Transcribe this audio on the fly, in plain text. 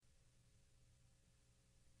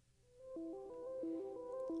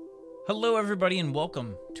Hello, everybody, and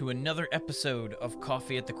welcome to another episode of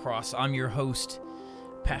Coffee at the Cross. I'm your host,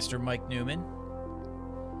 Pastor Mike Newman.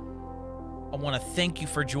 I want to thank you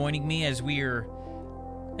for joining me as we are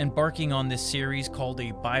embarking on this series called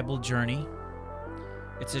A Bible Journey.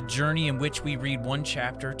 It's a journey in which we read one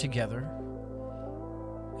chapter together,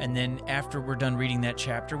 and then after we're done reading that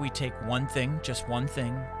chapter, we take one thing, just one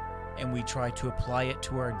thing, and we try to apply it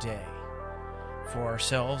to our day for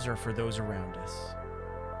ourselves or for those around us.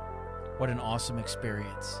 What an awesome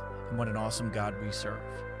experience, and what an awesome God we serve.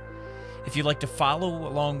 If you'd like to follow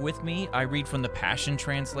along with me, I read from the Passion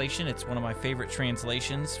Translation. It's one of my favorite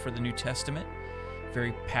translations for the New Testament.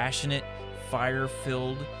 Very passionate,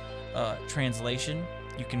 fire-filled translation.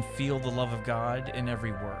 You can feel the love of God in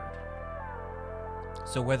every word.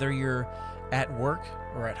 So whether you're at work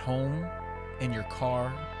or at home, in your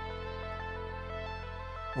car,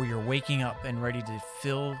 or you're waking up and ready to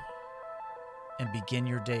fill and begin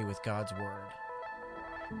your day with God's Word,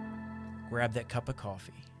 grab that cup of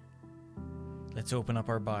coffee. Let's open up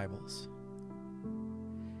our Bibles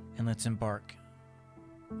and let's embark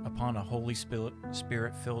upon a Holy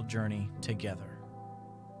Spirit-filled journey together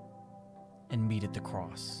and meet at the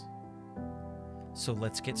cross. So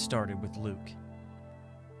let's get started with Luke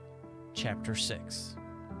chapter 6.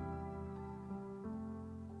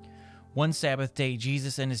 One Sabbath day,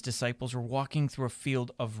 Jesus and his disciples were walking through a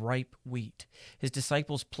field of ripe wheat. His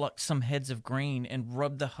disciples plucked some heads of grain and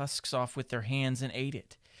rubbed the husks off with their hands and ate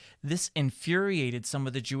it. This infuriated some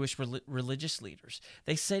of the Jewish religious leaders.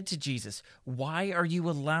 They said to Jesus, "Why are you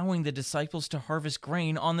allowing the disciples to harvest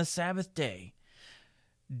grain on the Sabbath day?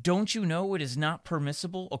 Don't you know it is not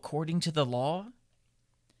permissible according to the law?"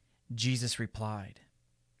 Jesus replied,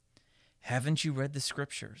 "Haven't you read the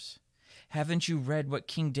Scriptures? Haven't you read what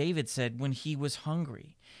King David said when he was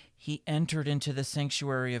hungry? He entered into the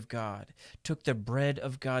sanctuary of God, took the bread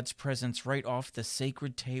of God's presence right off the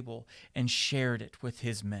sacred table, and shared it with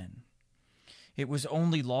his men. It was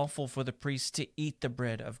only lawful for the priests to eat the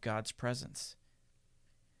bread of God's presence.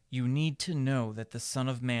 You need to know that the Son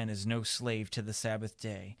of Man is no slave to the Sabbath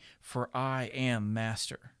day, for I am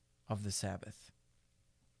master of the Sabbath."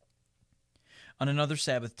 On another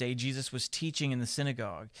Sabbath day, Jesus was teaching in the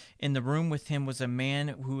synagogue. In the room with him was a man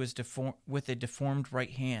who was with a deformed right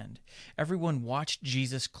hand. Everyone watched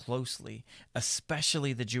Jesus closely,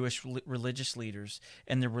 especially the Jewish religious leaders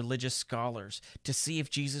and the religious scholars, to see if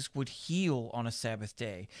Jesus would heal on a Sabbath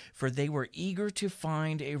day, for they were eager to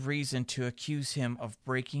find a reason to accuse him of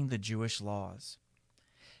breaking the Jewish laws.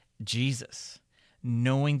 Jesus,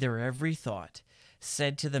 knowing their every thought,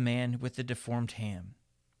 said to the man with the deformed hand,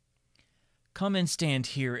 "Come and stand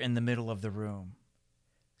here in the middle of the room."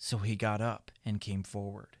 So he got up and came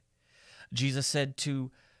forward. Jesus said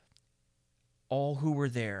to all who were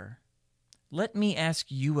there, "Let me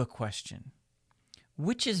ask you a question.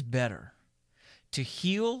 Which is better, to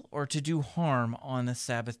heal or to do harm on the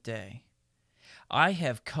Sabbath day? I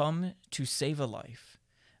have come to save a life,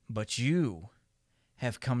 but you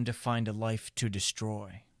have come to find a life to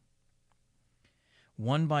destroy."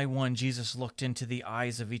 One by one, Jesus looked into the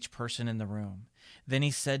eyes of each person in the room. Then he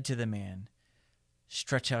said to the man,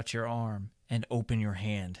 "Stretch out your arm and open your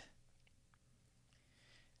hand."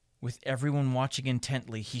 With everyone watching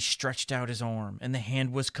intently, he stretched out his arm, and the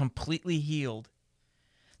hand was completely healed.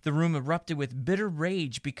 The room erupted with bitter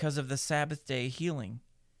rage because of the Sabbath day healing.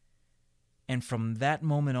 And from that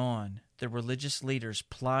moment on, the religious leaders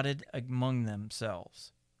plotted among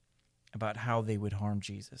themselves about how they would harm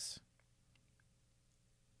Jesus.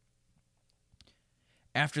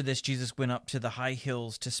 After this, Jesus went up to the high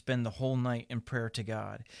hills to spend the whole night in prayer to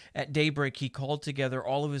God. At daybreak, he called together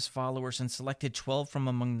all of his followers and selected 12 from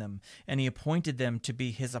among them, and he appointed them to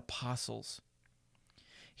be his apostles.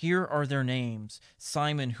 Here are their names: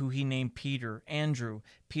 Simon, who he named Peter; Andrew,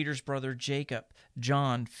 Peter's brother; Jacob;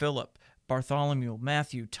 John; Philip; Bartholomew;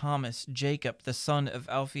 Matthew; Thomas; Jacob, the son of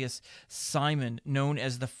Alphaeus; Simon, known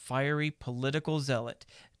as the fiery political zealot;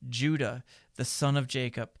 Judah, the son of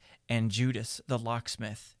Jacob; and Judas, the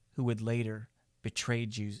locksmith, who would later betray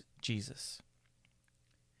Jesus.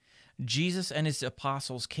 Jesus and his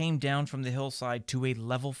apostles came down from the hillside to a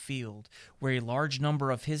level field where a large number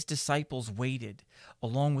of his disciples waited,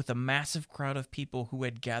 along with a massive crowd of people who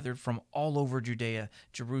had gathered from all over Judea,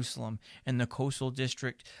 Jerusalem, and the coastal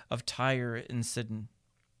district of Tyre and Sidon.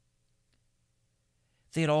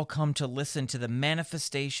 They had all come to listen to the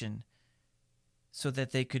manifestation so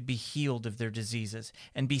that they could be healed of their diseases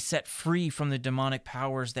and be set free from the demonic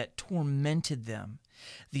powers that tormented them.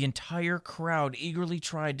 The entire crowd eagerly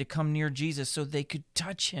tried to come near Jesus so they could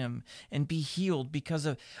touch him and be healed because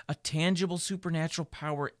of a tangible supernatural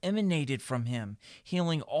power emanated from him,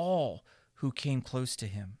 healing all who came close to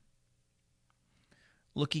him.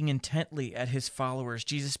 Looking intently at his followers,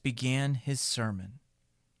 Jesus began his sermon.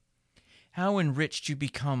 How enriched you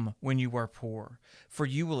become when you are poor, for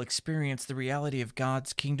you will experience the reality of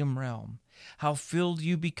God's kingdom realm. How filled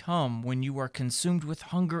you become when you are consumed with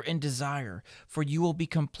hunger and desire, for you will be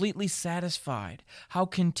completely satisfied. How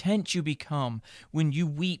content you become when you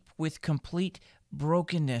weep with complete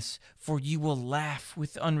brokenness, for you will laugh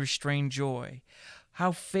with unrestrained joy.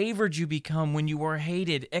 How favored you become when you are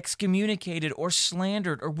hated, excommunicated, or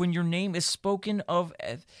slandered, or when your name is spoken of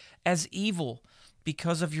as evil,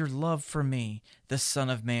 because of your love for me, the Son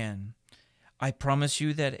of Man. I promise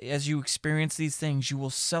you that as you experience these things, you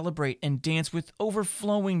will celebrate and dance with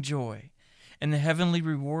overflowing joy, and the heavenly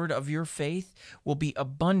reward of your faith will be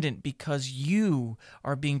abundant because you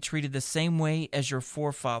are being treated the same way as your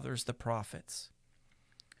forefathers, the prophets.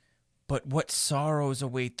 But what sorrows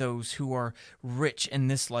await those who are rich in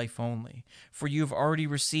this life only, for you have already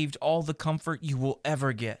received all the comfort you will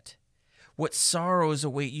ever get. What sorrows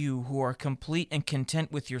await you who are complete and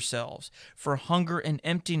content with yourselves, for hunger and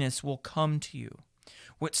emptiness will come to you.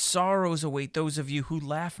 What sorrows await those of you who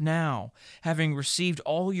laugh now, having received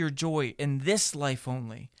all your joy in this life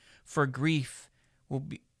only, for grief will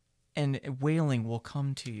be and wailing will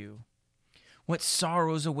come to you. What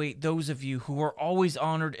sorrows await those of you who are always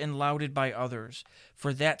honored and lauded by others,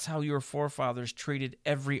 for that's how your forefathers treated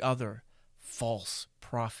every other false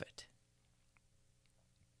prophet.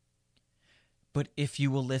 But if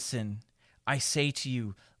you will listen, I say to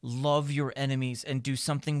you, love your enemies and do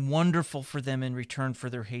something wonderful for them in return for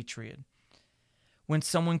their hatred. When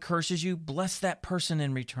someone curses you, bless that person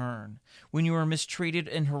in return. When you are mistreated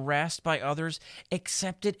and harassed by others,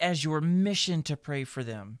 accept it as your mission to pray for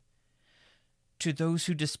them. To those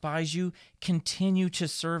who despise you, continue to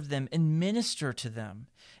serve them and minister to them.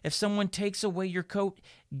 If someone takes away your coat,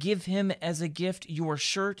 give him as a gift your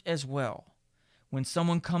shirt as well. When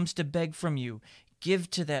someone comes to beg from you, give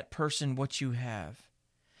to that person what you have.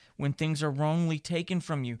 When things are wrongly taken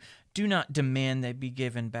from you, do not demand they be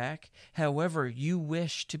given back. However you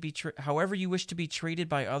wish to be treated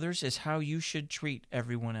by others is how you should treat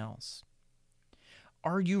everyone else.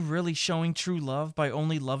 Are you really showing true love by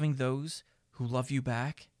only loving those who love you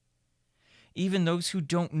back? Even those who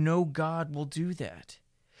don't know God will do that.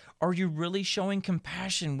 Are you really showing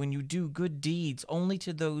compassion when you do good deeds only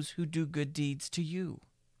to those who do good deeds to you?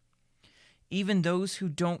 Even those who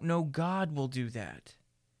don't know God will do that.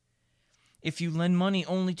 If you lend money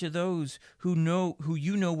only to those who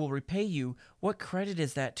you know will repay you, what credit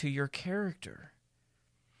is that to your character?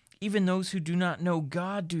 Even those who do not know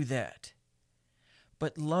God do that.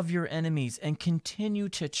 But love your enemies and continue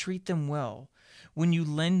to treat them well. When you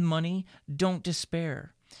lend money, don't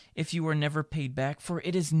despair if you are never paid back, for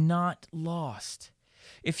it is not lost.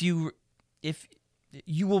 If you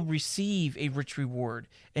will receive a rich reward,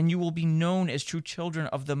 and you will be known as true children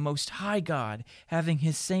of the Most High God, having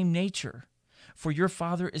his same nature. For your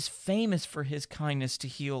Father is famous for his kindness to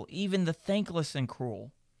heal even the thankless and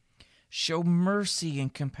cruel. Show mercy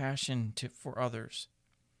and compassion for others,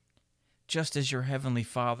 just as your heavenly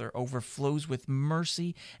Father overflows with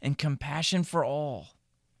mercy and compassion for all.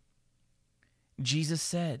 Jesus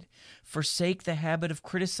said, "Forsake the habit of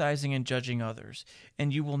criticizing and judging others,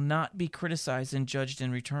 and you will not be criticized and judged in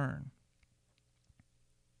return."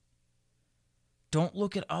 Don't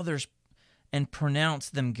look at others and pronounce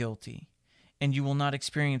them guilty, and you will not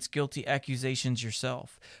experience guilty accusations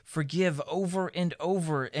yourself. Forgive over and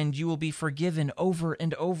over, and you will be forgiven over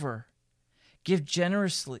and over. Give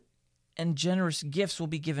generously, and generous gifts will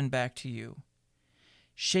be given back to you.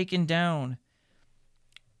 Shaken down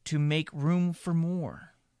to make room for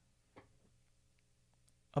more.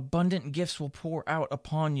 Abundant gifts will pour out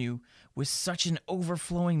upon you with such an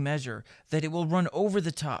overflowing measure that it will run over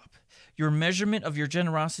the top. Your measurement of your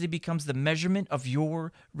generosity becomes the measurement of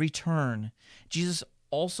your return. Jesus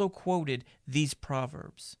also quoted these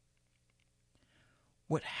proverbs.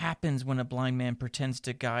 What happens when a blind man pretends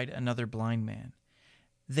to guide another blind man?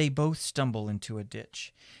 They both stumble into a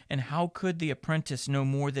ditch. And how could the apprentice know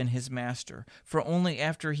more than his master? For only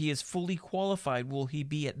after he is fully qualified will he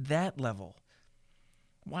be at that level.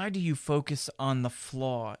 Why do you focus on the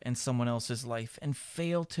flaw in someone else's life and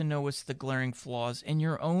fail to notice the glaring flaws in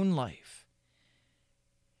your own life?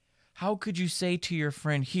 How could you say to your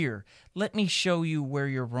friend, "Here, let me show you where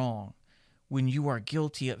you're wrong," when you are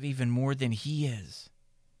guilty of even more than he is.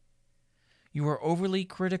 You are overly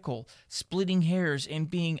critical, splitting hairs, and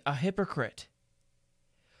being a hypocrite.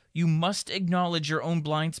 You must acknowledge your own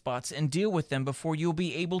blind spots and deal with them before you'll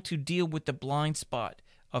be able to deal with the blind spot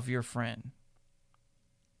of your friend.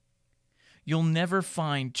 You'll never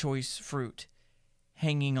find choice fruit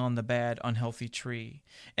hanging on the bad, unhealthy tree.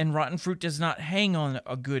 And rotten fruit does not hang on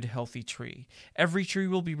a good, healthy tree. Every tree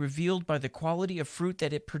will be revealed by the quality of fruit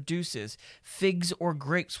that it produces. Figs or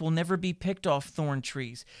grapes will never be picked off thorn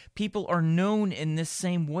trees. People are known in this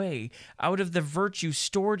same way. Out of the virtue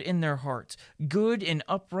stored in their hearts, good and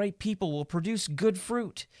upright people will produce good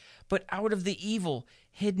fruit. But out of the evil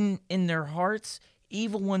hidden in their hearts,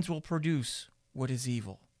 evil ones will produce what is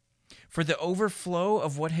evil. For the overflow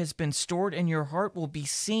of what has been stored in your heart will be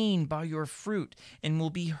seen by your fruit and will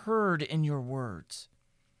be heard in your words.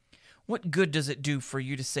 What good does it do for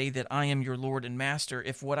you to say that I am your Lord and Master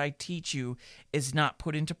if what I teach you is not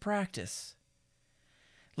put into practice?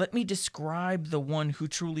 Let me describe the one who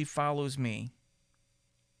truly follows me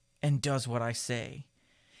and does what I say.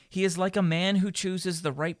 He is like a man who chooses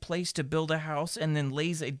the right place to build a house and then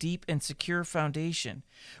lays a deep and secure foundation.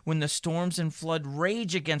 When the storms and flood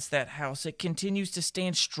rage against that house, it continues to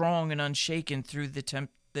stand strong and unshaken through the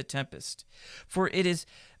tempest. For it has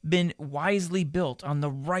been wisely built on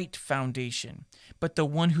the right foundation. But the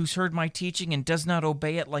one who's heard my teaching and does not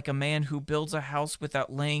obey it, like a man who builds a house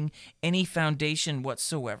without laying any foundation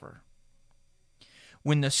whatsoever.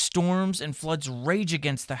 When the storms and floods rage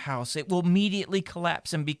against the house, it will immediately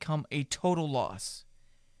collapse and become a total loss.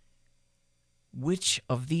 Which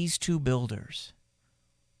of these two builders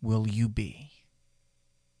will you be?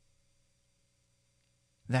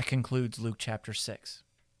 That concludes Luke chapter 6.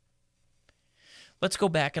 Let's go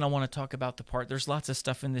back, and I want to talk about the part. There's lots of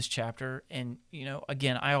stuff in this chapter, and,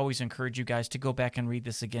 again, I always encourage you guys to go back and read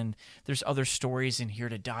this again. There's other stories in here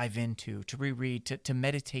to dive into, to reread, to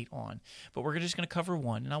meditate on. But we're just going to cover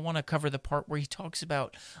one, and I want to cover the part where he talks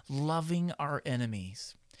about loving our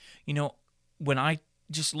enemies. When I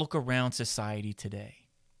just look around society today,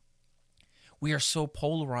 we are so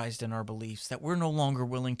polarized in our beliefs that we're no longer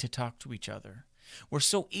willing to talk to each other. We're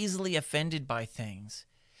so easily offended by things.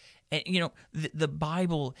 And, the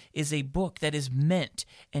Bible is a book that is meant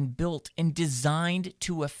and built and designed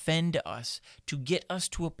to offend us, to get us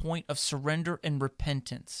to a point of surrender and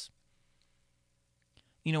repentance.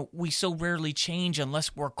 We so rarely change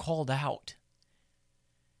unless we're called out.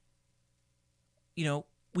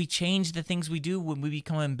 We change the things we do when we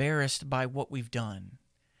become embarrassed by what we've done,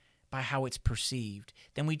 by how it's perceived.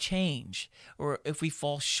 Then we change. Or if we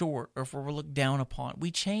fall short, or if we're looked down upon, we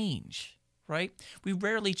change. Right? We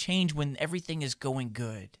rarely change when everything is going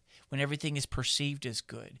good, when everything is perceived as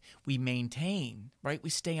good. We maintain, right? We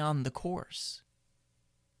stay on the course.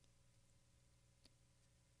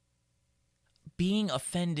 Being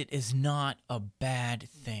offended is not a bad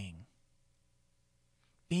thing.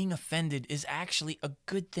 Being offended is actually a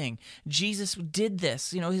good thing. Jesus did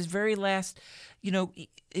this. His very last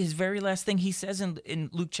thing he says in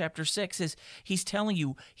Luke chapter 6 is he's telling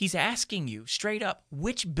you, he's asking you straight up,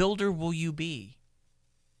 which builder will you be?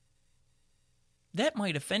 That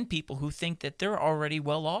might offend people who think that they're already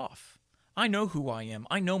well off. I know who I am.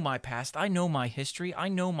 I know my past. I know my history. I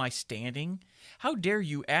know my standing. How dare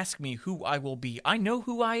you ask me who I will be? I know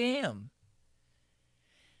who I am.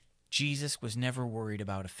 Jesus was never worried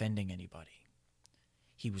about offending anybody.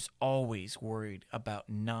 He was always worried about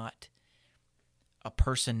a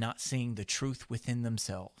person not seeing the truth within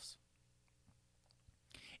themselves.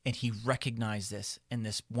 And he recognized this in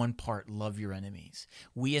this one part, love your enemies.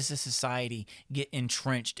 We as a society get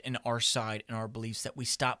entrenched in our side and our beliefs that we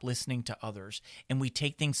stop listening to others. And we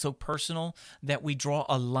take things so personal that we draw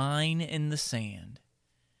a line in the sand.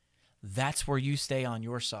 That's where you stay on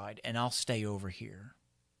your side and I'll stay over here.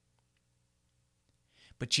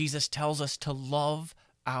 But Jesus tells us to love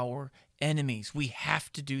our enemies. We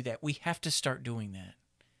have to do that. We have to start doing that.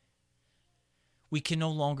 We can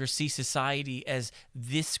no longer see society as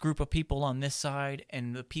this group of people on this side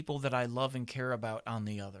and the people that I love and care about on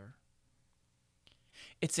the other.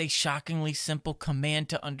 It's a shockingly simple command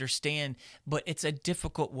to understand, but it's a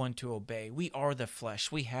difficult one to obey. We are the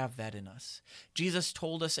flesh. We have that in us. Jesus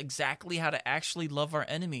told us exactly how to actually love our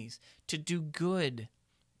enemies, to do good,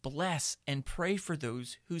 bless, and pray for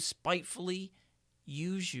those who spitefully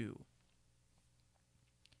use you.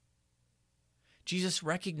 Jesus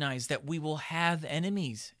recognized that we will have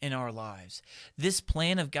enemies in our lives. This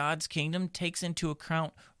plan of God's kingdom takes into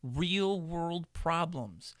account real-world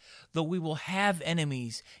problems. Though we will have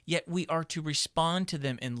enemies, yet we are to respond to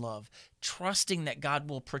them in love, trusting that God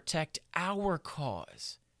will protect our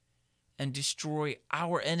cause and destroy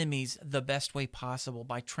our enemies the best way possible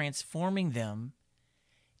by transforming them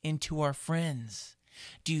into our friends.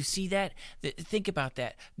 Do you see that? Think about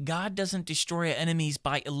that. God doesn't destroy our enemies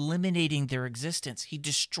by eliminating their existence. He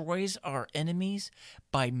destroys our enemies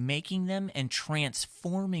by making them and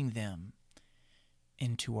transforming them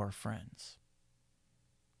into our friends.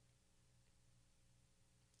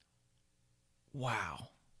 Wow.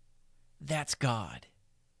 That's God.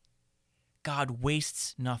 God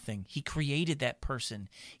wastes nothing. He created that person.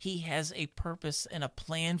 He has a purpose and a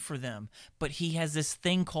plan for them, but he has this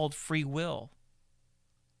thing called free will.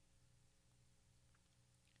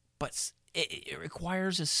 But it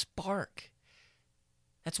requires a spark.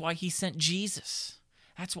 That's why he sent Jesus.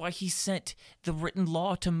 That's why he sent the written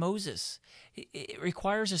law to Moses. It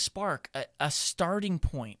requires a spark, a starting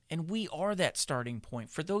point, and we are that starting point.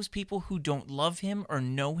 For those people who don't love him or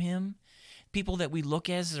know him, people that we look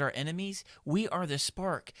at as our enemies, we are the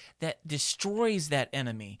spark that destroys that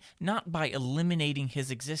enemy, not by eliminating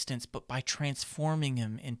his existence, but by transforming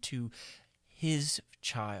him into his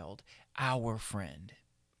child, our friend.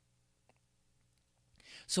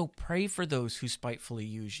 So pray for those who spitefully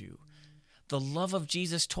use you. The love of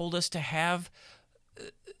Jesus told us to have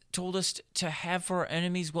for our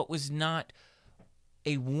enemies what was not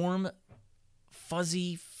a warm,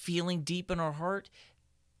 fuzzy feeling deep in our heart.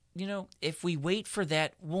 You know, if we wait for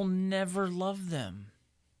that, we'll never love them.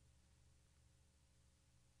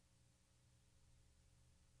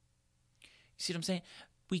 You see what I'm saying?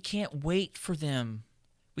 We can't wait for them.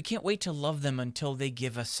 We can't wait to love them until they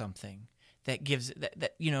give us something that gives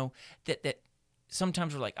that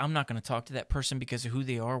sometimes we're like, I'm not going to talk to that person because of who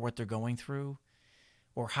they are, what they're going through,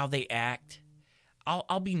 or how they act.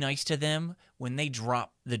 I'll be nice to them when they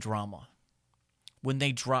drop the drama, when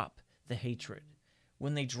they drop the hatred,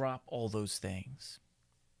 when they drop all those things.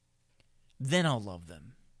 Then I'll love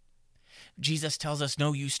them. Jesus tells us,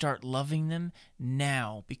 no, you start loving them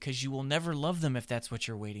now, because you will never love them if that's what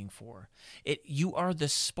you're waiting for. You are the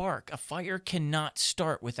spark. A fire cannot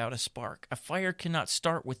start without a spark. A fire cannot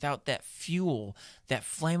start without that fuel, that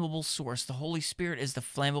flammable source. The Holy Spirit is the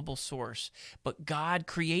flammable source. But God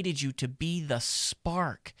created you to be the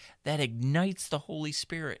spark that ignites the Holy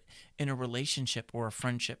Spirit in a relationship or a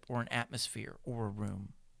friendship or an atmosphere or a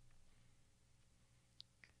room.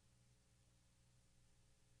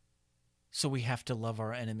 So we have to love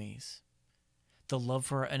our enemies. The love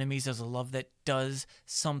for our enemies is a love that does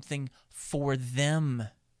something for them,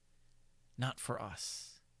 not for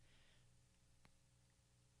us.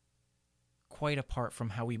 Quite apart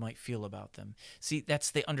from how we might feel about them. See,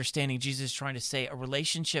 that's the understanding Jesus is trying to say. A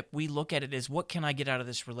relationship, we look at it as, what can I get out of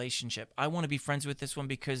this relationship? I want to be friends with this one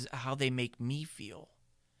because how they make me feel.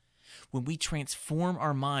 When we transform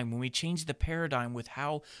our mind, when we change the paradigm with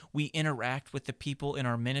how we interact with the people in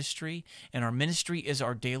our ministry, and our ministry is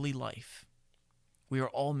our daily life. We are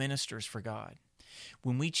all ministers for God.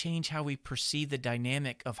 When we change how we perceive the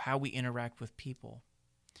dynamic of how we interact with people,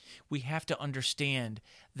 we have to understand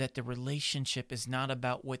that the relationship is not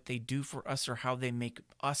about what they do for us or how they make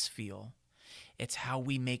us feel. It's how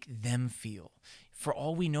we make them feel. For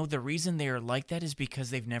all we know, the reason they are like that is because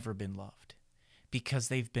they've never been loved. Because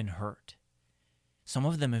they've been hurt. Some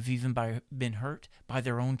of them have even been hurt by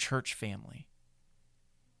their own church family.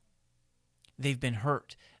 They've been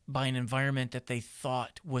hurt by an environment that they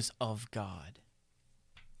thought was of God.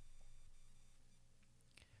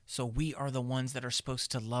 So we are the ones that are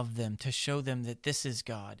supposed to love them, to show them that this is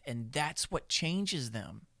God, and that's what changes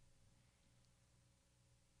them.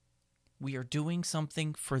 We are doing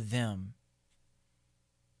something for them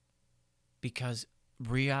because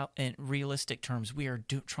in realistic terms, we are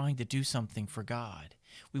trying to do something for God.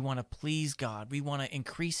 We want to please God. We want to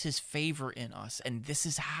increase his favor in us, and this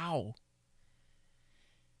is how.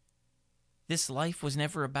 This life was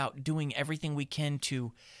never about doing everything we can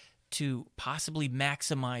to possibly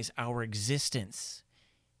maximize our existence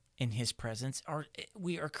in his presence.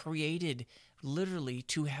 We are created literally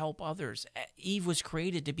to help others. Eve was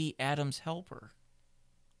created to be Adam's helper.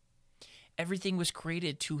 Everything was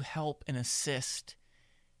created to help and assist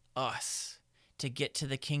us to get to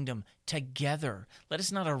the kingdom together. Let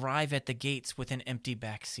us not arrive at the gates with an empty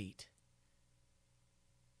back seat.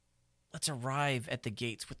 Let's arrive at the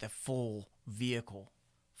gates with a full vehicle,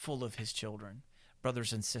 full of his children,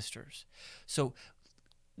 brothers and sisters. So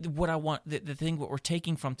what I want, what we're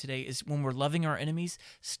taking from today is, when we're loving our enemies,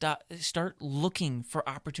 start looking for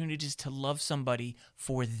opportunities to love somebody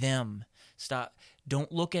for them.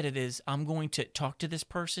 Don't look at it as, I'm going to talk to this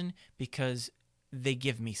person because they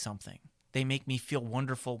give me something. They make me feel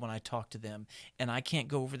wonderful when I talk to them, and I can't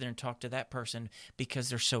go over there and talk to that person because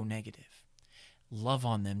they're so negative. Love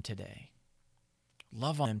on them today.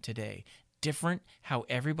 Love on them today. Different how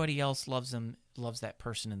everybody else loves them, loves that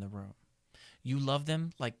person in the room. You love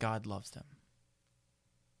them like God loves them.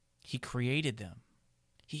 He created them.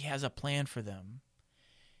 He has a plan for them.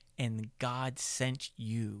 And God sent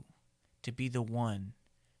you to be the one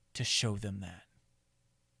to show them that.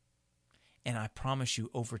 And I promise you,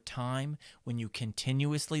 over time, when you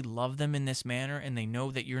continuously love them in this manner and they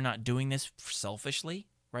know that you're not doing this selfishly,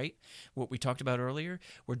 right? What we talked about earlier,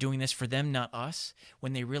 we're doing this for them, not us.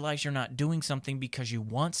 When they realize you're not doing something because you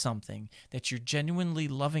want something, that you're genuinely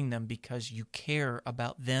loving them because you care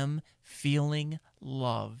about them feeling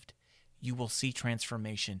loved, you will see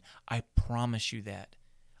transformation. I promise you that.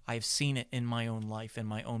 I've seen it in my own life, in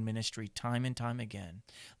my own ministry, time and time again.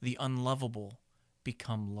 The unlovable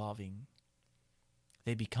become loving.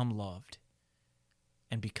 They become loved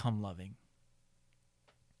and become loving.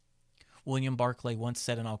 William Barclay once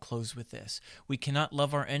said, and I'll close with this, we cannot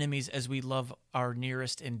love our enemies as we love our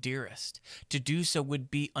nearest and dearest. To do so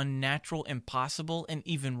would be unnatural, impossible, and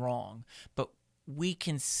even wrong. But we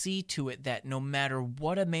can see to it that no matter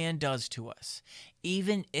what a man does to us,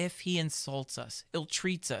 even if he insults us,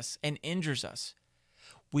 ill-treats us, and injures us,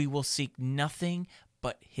 we will seek nothing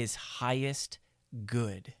but his highest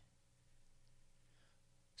good.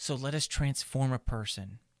 So let us transform a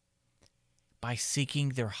person by seeking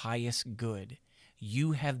their highest good.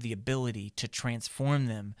 You have the ability to transform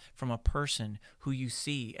them from a person who you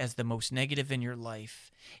see as the most negative in your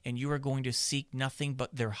life, and you are going to seek nothing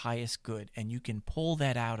but their highest good, and you can pull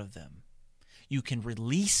that out of them. You can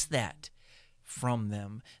release that from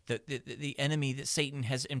them. The enemy, that Satan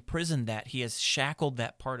has imprisoned that. He has shackled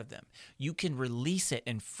that part of them. You can release it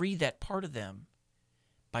and free that part of them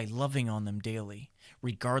by loving on them daily,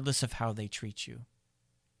 regardless of how they treat you.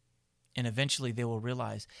 And eventually they will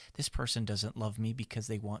realize this person doesn't love me because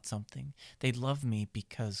they want something. They love me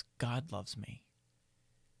because God loves me.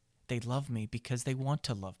 They love me because they want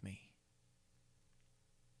to love me.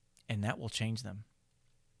 And that will change them.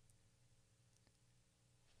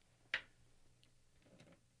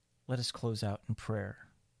 Let us close out in prayer.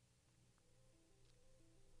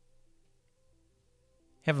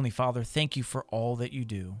 Heavenly Father, thank you for all that you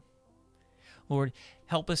do. Lord,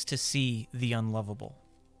 help us to see the unlovable.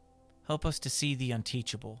 Help us to see the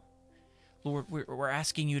unteachable. Lord, we're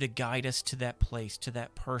asking you to guide us to that place, to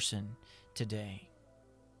that person today.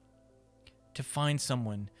 To find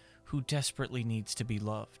someone who desperately needs to be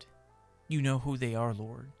loved. You know who they are,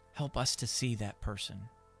 Lord. Help us to see that person.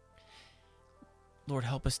 Lord,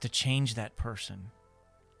 help us to change that person.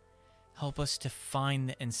 Help us to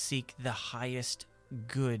find and seek the highest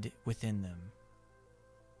good within them.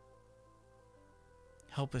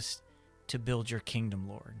 Help us to build your kingdom,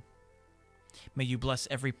 Lord. May you bless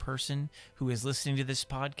every person who is listening to this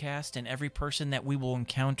podcast and every person that we will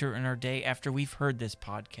encounter in our day after we've heard this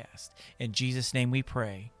podcast. In Jesus' name we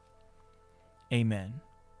pray. Amen.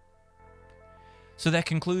 So that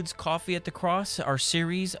concludes Coffee at the Cross, our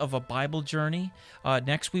series of a Bible journey.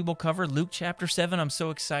 Next we will cover Luke chapter 7. I'm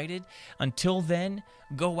so excited. Until then,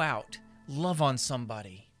 go out. Love on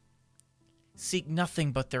somebody. Seek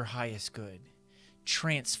nothing but their highest good.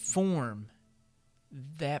 Transform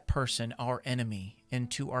that person, our enemy,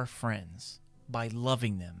 into our friends by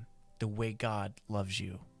loving them the way God loves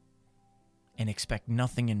you. And expect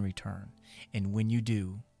nothing in return. And when you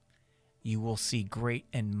do, you will see great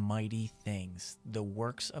and mighty things, the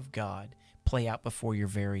works of God, play out before your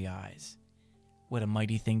very eyes. What a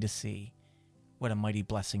mighty thing to see. What a mighty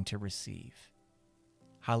blessing to receive.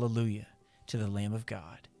 Hallelujah to the Lamb of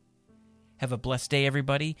God. Have a blessed day,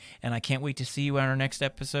 everybody, and I can't wait to see you on our next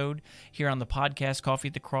episode here on the podcast Coffee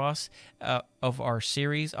at the Cross of our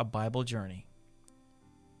series, A Bible Journey.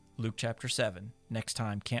 Luke chapter 7. Next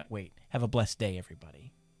time, can't wait. Have a blessed day,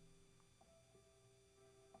 everybody.